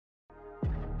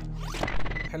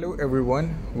Hello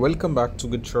everyone, welcome back to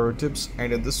Good Shower Tips,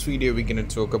 and in this video we're going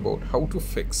to talk about how to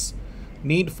fix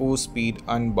Need for Speed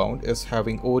Unbound is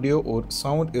having audio or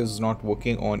sound is not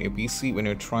working on a PC when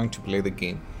you're trying to play the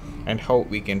game, and how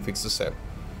we can fix this up.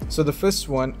 So the first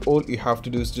one, all you have to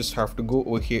do is just have to go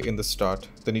over here in the start,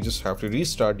 then you just have to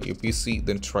restart your PC,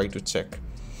 then try to check.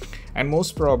 And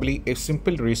most probably a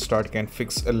simple restart can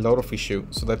fix a lot of issue,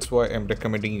 so that's why I'm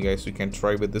recommending you guys you can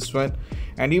try with this one.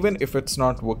 And even if it's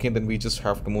not working, then we just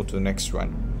have to move to the next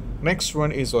one. Next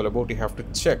one is all about you have to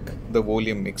check the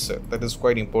volume mixer. That is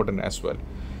quite important as well.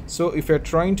 So if you're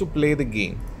trying to play the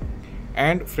game,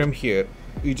 and from here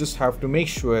you just have to make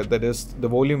sure that is the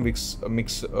volume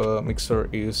mixer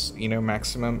is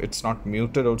maximum, it's not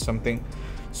muted or something.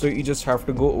 So you just have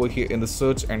to go over here in the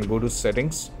search and go to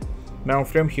settings. Now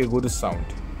from here go to sound.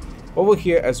 Over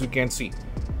here, as you can see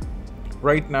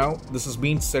right now, this is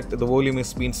being set, the volume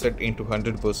is being set into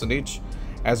 100%,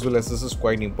 as well as this is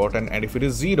quite important, and if it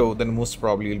is 0 then most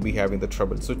probably you'll be having the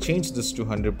trouble. So change this to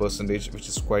 100%, which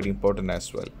is quite important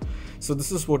as well. So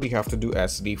this is what you have to do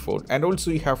as default, and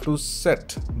also you have to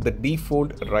set the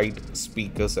default right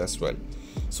speakers as well.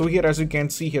 So here, as you can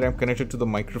see here, I'm connected to the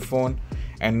microphone,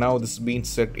 and now this is being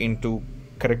set into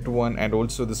correct one, and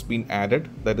also this being added,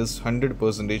 that is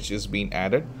 100% is being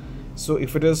added. So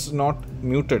if it is not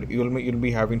muted, you'll be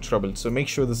having trouble. So make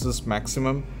sure this is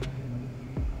maximum.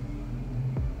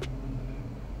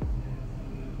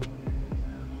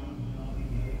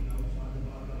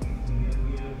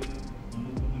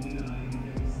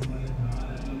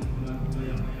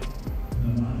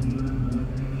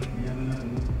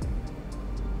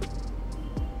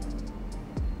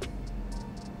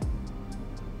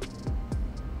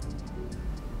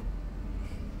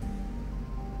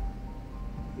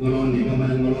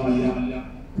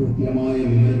 കൃത്യമായ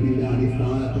വിവരത്തിന്റെ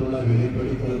അടിസ്ഥാനത്തിലുള്ള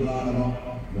വെളിപ്പെടുത്തലുകളാണോ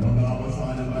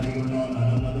ലോകാവസാനം വരെയുള്ള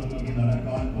നടന്നതും ഇനി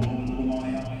നടക്കാൻ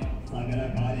പോകുന്നതുമായ സകല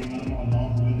കാര്യങ്ങളും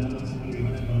അല്ലാഹുവിന്റെ റസൂൽ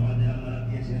ഇവിടെ പ്രവചനം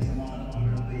നടത്തിയ ശേഷമാണ്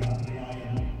അവിടുത്തെ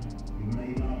യാത്രയായത്.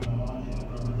 ഇവിടെയുള്ള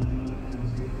പ്രവചനങ്ങൾ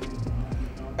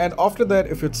And after that,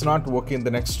 if it's not working,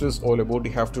 the next is all about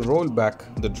you have to roll back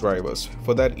the drivers.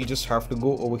 For that, you just have to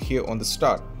go over here on the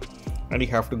start, and you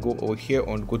have to go over here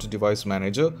on go to device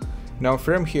manager. Now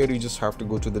from here you just have to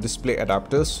go to the display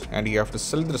adapters, and you have to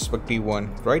select the respective one,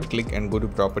 right click and go to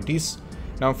properties.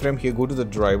 Now from here go to the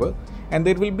driver, and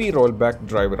there will be rollback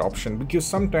driver option, because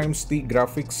sometimes the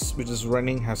graphics which is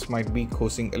running might be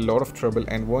causing a lot of trouble,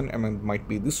 and one might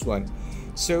be this one.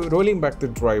 So rolling back the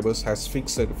drivers has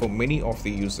fixed it for many of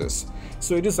the users.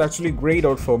 So it is actually grayed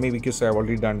out for me because I have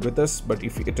already done with this, but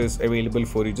if it is available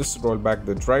for you, just roll back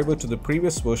the driver to the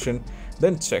previous version,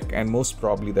 then check, and most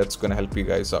probably that's gonna help you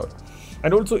guys out.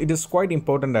 And also it is quite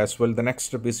important as well, the next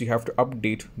step is you have to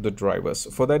update the drivers.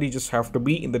 For that you just have to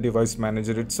be in the device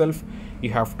manager itself,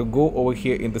 you have to go over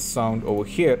here in the sound over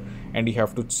here, and you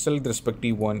have to select the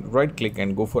respective one, right click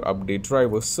and go for update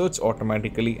driver, search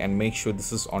automatically, and make sure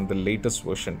this is on the latest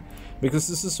version, because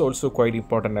this is also quite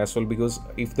important as well, because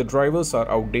if the drivers are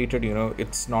outdated,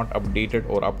 it's not updated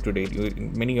or up to date,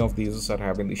 many of the users are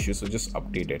having issues, so just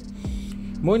update it.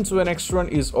 Moving to the next one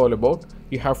is all about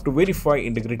you have to verify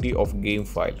integrity of game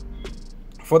file.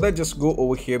 For that, just go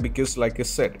over here, because like I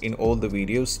said in all the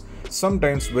videos,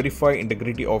 sometimes verify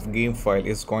integrity of game file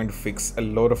is going to fix a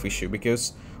lot of issue,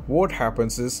 because what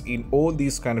happens is in all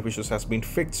these kind of issues has been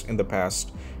fixed in the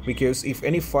past, because if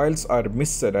any files are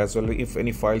missed as well, if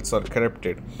any files are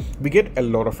corrupted, we get a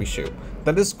lot of issue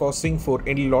that is causing for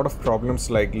a lot of problems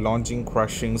like launching,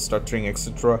 crashing, stuttering,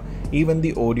 etc., even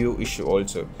the audio issue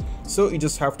also. So you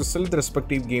just have to select the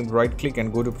respective game, right click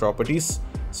and go to properties.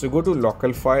 So go to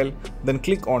local file, then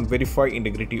click on verify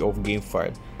integrity of game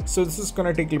file. So this is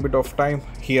gonna take a little bit of time.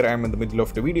 Here I am in the middle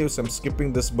of the video, so I'm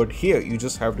skipping this, but here you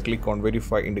just have to click on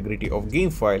verify integrity of game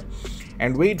file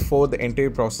and wait for the entire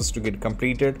process to get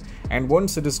completed. And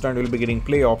once it is done, you'll be getting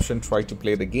play option, try to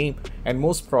play the game, and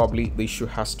most probably the issue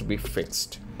has to be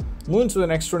fixed. Moving to the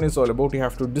next one is all about you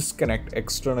have to disconnect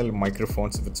external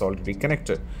microphones if it's already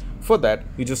connected. For that,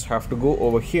 you just have to go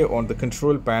over here on the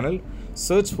control panel,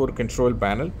 search for control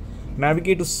panel,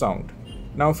 navigate to sound.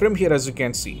 Now from here, as you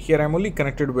can see here, I'm only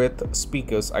connected with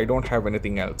speakers, I don't have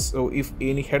anything else. So if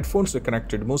any headphones are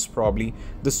connected, most probably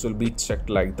this will be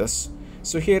checked like this.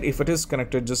 So here, if it is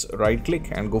connected, just right click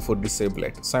and go for disable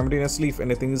it. Simultaneously, if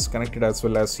anything is connected as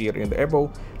well as here in the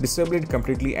above, disable it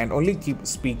completely and only keep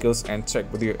speakers and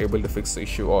check whether you're able to fix the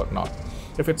issue or not.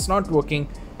 If it's not working,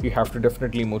 you have to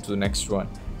definitely move to the next one.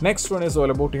 Next one is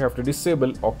all about you have to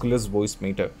disable Oculus voice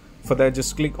meter. For that,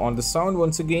 just click on the sound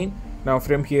once again, Now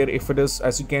from here, if it is,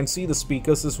 as you can see, the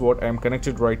speakers is what I am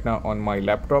connected right now on my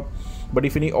laptop, but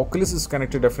if any Oculus is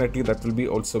connected, definitely that will be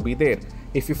also be there.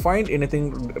 If you find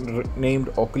anything named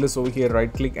Oculus over here,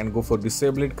 right click and go for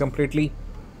disable it completely,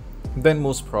 then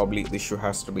most probably the issue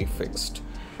has to be fixed.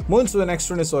 Moving to the next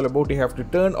one is all about you have to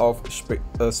turn off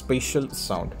spatial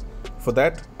sound. For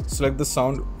that, select the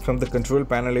sound from the control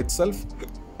panel itself.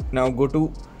 Now go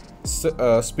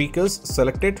to speakers,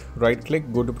 select it, right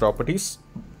click, go to properties.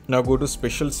 Now go to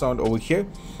spatial sound over here.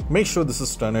 Make sure this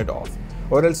is turned off,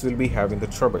 or else we'll be having the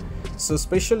trouble. So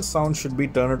spatial sound should be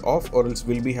turned off, or else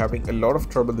we'll be having a lot of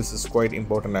trouble. This is quite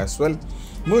important as well.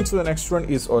 Moving to the next one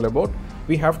is all about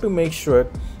we have to make sure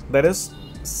that is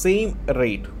same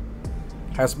rate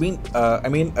has been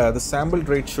the sample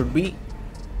rate should be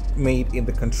made in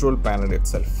the control panel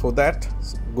itself. For that,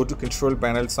 go to control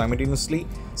panel, simultaneously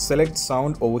select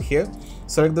sound over here,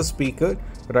 select the speaker,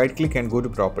 right click and go to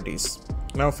properties.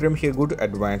 Now from here, go to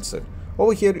advanced.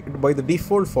 Over here, by the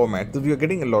default format, we are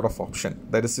getting a lot of option,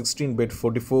 that is 16-bit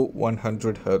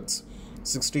 4400 Hz,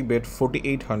 60-bit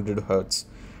 4800 Hz,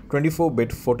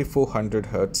 24-bit 4400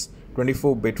 Hz,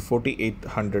 24-bit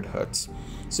 4800 Hz.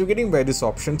 So you're getting various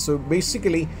options. So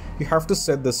basically you have to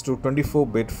set this to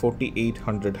 24-bit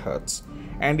 4800 Hz,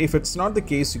 and if it's not the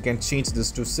case, you can change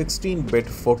this to 16-bit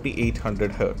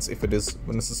 4800 Hz. If it is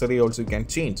necessary, also you can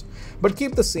change, but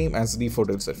keep the same as default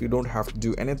itself. You don't have to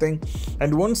do anything.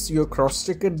 And once you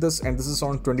cross-checked this and this is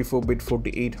on 24-bit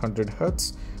 4800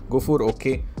 Hz, go for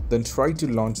OK, then try to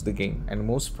launch the game, and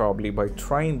most probably by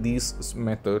trying these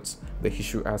methods the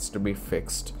issue has to be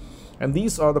fixed. And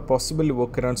these are the possible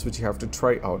workarounds which you have to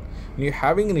try out when you're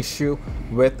having an issue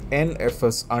with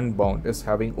NFS Unbound, is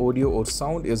having audio or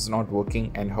sound is not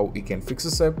working, and how you can fix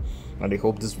this up. And I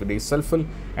hope this video is helpful,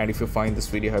 and if you find this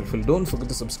video helpful, don't forget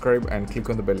to subscribe and click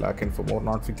on the bell icon for more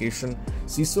notification.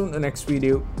 See you soon in the next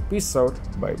video. Peace out.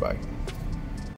 Bye bye.